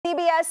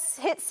CBS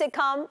hit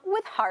sitcom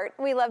with heart.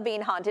 We love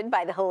being haunted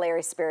by the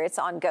hilarious spirits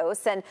on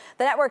ghosts, and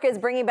the network is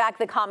bringing back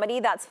the comedy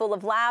that's full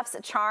of laughs,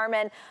 charm,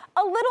 and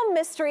a little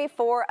mystery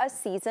for a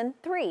season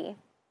 3.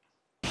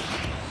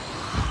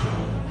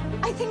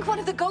 I think one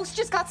of the ghosts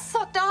just got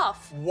sucked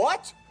off.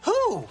 What?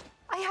 Who?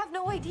 I have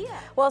no idea.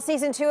 Well,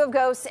 season 2 of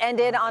Ghosts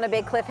ended on a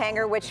big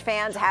cliffhanger, which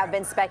fans have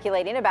been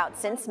speculating about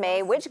since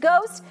May. Which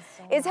ghost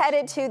is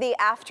headed to the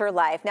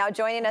afterlife? Now,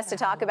 joining us to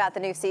talk about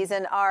the new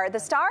season are the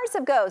stars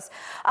of Ghosts,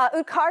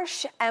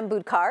 Utkarsh,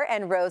 Ambudkar,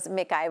 and Rose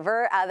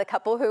McIver, the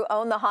couple who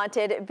own the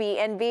haunted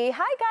B&B.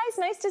 Hi, guys.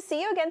 Nice to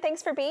see you again.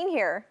 Thanks for being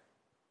here.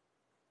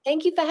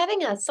 Thank you for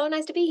having us. So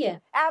nice to be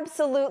here.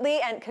 Absolutely.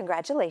 And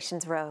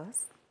congratulations,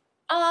 Rose.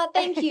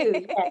 Thank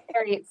you. Yeah,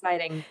 very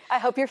exciting. I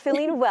hope you're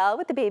feeling well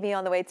with the baby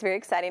on the way. It's very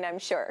exciting, I'm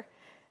sure.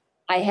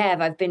 I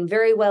have. I've been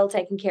very well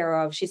taken care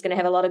of. She's going to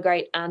have a lot of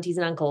great aunties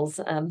and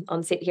uncles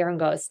on set here on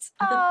Ghosts.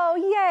 Oh,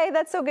 yay.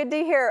 That's so good to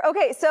hear.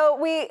 Okay, so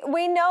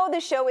we know the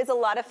show is a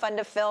lot of fun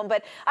to film,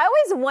 but I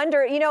always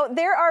wonder,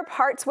 there are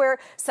parts where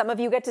some of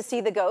you get to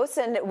see the ghosts,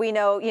 and we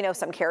know,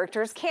 some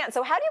characters can't.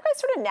 So how do you guys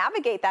sort of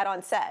navigate that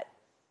on set?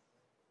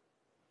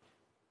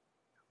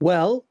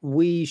 Well,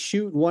 we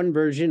shoot one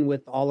version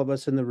with all of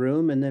us in the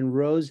room, and then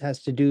Rose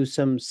has to do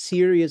some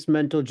serious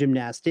mental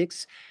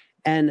gymnastics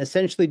and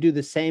essentially do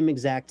the same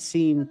exact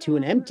scene to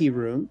an empty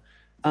room.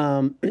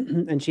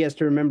 And she has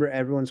to remember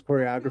everyone's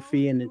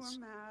choreography, and it's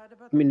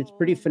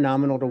pretty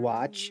phenomenal to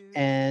watch.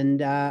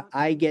 And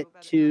I get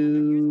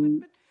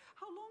to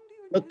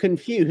look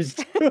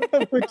confused,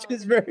 which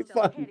is very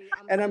fun.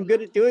 And I'm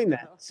good at doing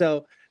that.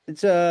 So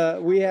it's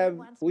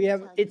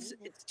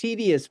it's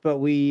tedious, but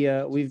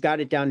we've got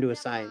it down to a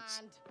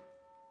science.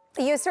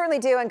 You certainly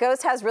do, and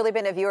Ghost has really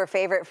been a viewer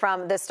favorite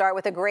from the start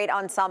with a great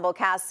ensemble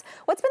cast.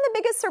 What's been the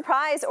biggest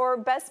surprise or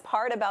best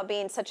part about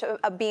being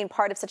being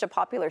part of such a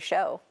popular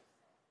show?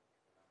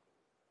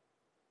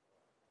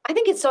 I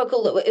think it's so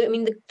cool.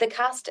 The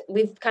cast,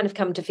 we've kind of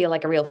come to feel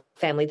like a real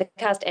family. The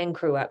cast and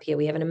crew up here,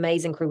 we have an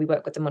amazing crew. We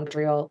work with in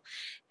Montreal.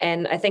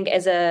 And I think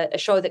as a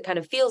show that kind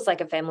of feels like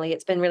a family,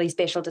 it's been really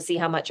special to see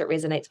how much it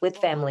resonates with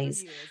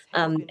families.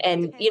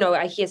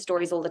 I hear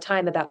stories all the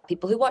time about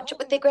people who watch it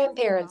with their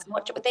grandparents,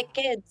 watch it with their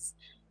kids.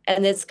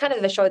 And it's kind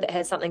of a show that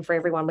has something for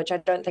everyone, which I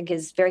don't think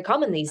is very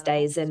common these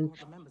days. And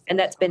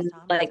that's been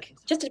like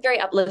just a very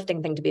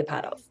uplifting thing to be a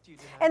part of.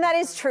 And that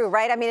is true,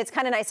 right? I mean, it's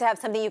kind of nice to have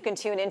something you can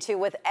tune into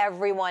with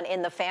everyone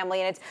in the family,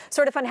 and it's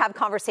sort of fun to have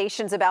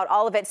conversations about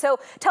all of it. So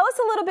tell us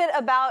a little bit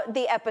about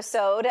the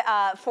episode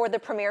for the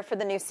premiere for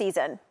the new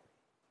season.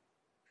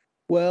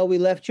 Well, we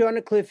left you on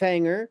a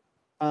cliffhanger.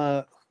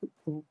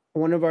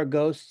 One of our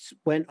ghosts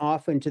went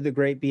off into the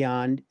great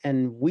beyond,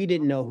 and we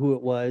didn't know who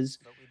it was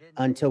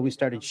until we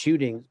started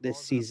shooting this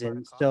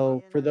season.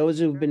 So for those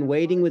who've been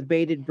waiting with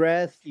bated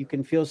breath, you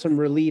can feel some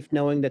relief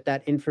knowing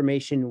that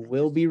information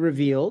will be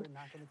revealed.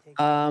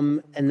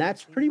 And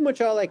that's pretty much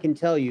all I can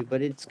tell you,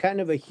 but it's kind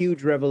of a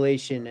huge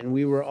revelation, and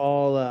we were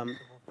all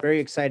very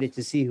excited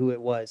to see who it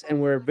was, and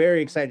we're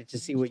very excited to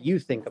see what you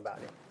think about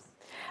it.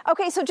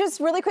 Okay, so just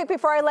really quick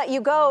before I let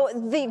you go,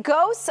 the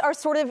ghosts are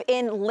sort of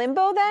in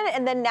limbo then,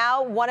 and then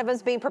now one of them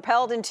is being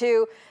propelled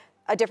into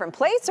a different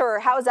place, or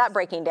how is that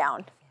breaking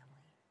down?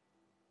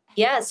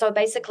 Yeah, so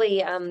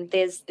basically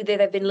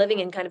they've been living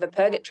in kind of a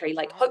purgatory,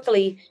 like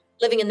hopefully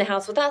living in the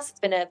house with us. It's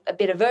been a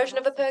better version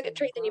of a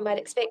purgatory than you might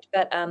expect.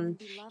 But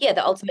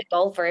the ultimate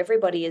goal for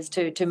everybody is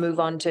to move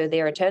on to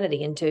their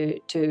eternity, and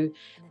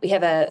we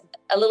have a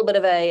little bit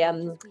of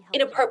a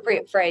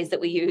inappropriate phrase that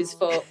we use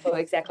for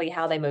exactly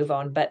how they move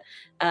on. But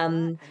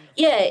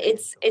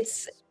it's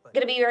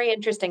going to be very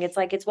interesting. It's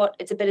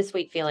a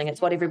bittersweet feeling. It's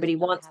what everybody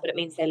wants, but it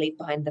means they leave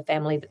behind the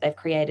family that they've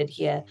created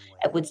here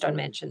at Woodstone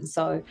Mansion.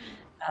 So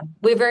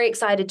we're very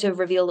excited to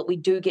reveal that we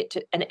do get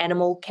to an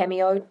animal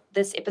cameo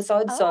this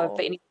episode. Oh. So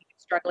for anyone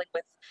struggling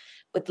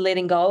with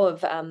letting go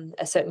of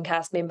a certain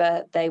cast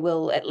member, they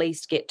will at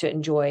least get to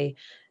enjoy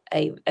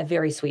a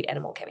very sweet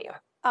animal cameo.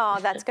 Oh,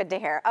 that's good to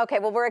hear. Okay,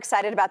 well, we're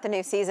excited about the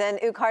new season.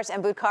 Utkarsh,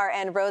 Ambudkar,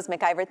 and Rose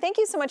McIver, thank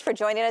you so much for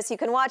joining us. You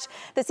can watch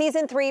the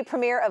season 3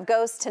 premiere of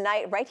Ghosts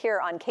tonight right here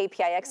on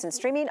KPIX and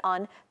streaming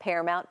on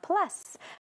Paramount+.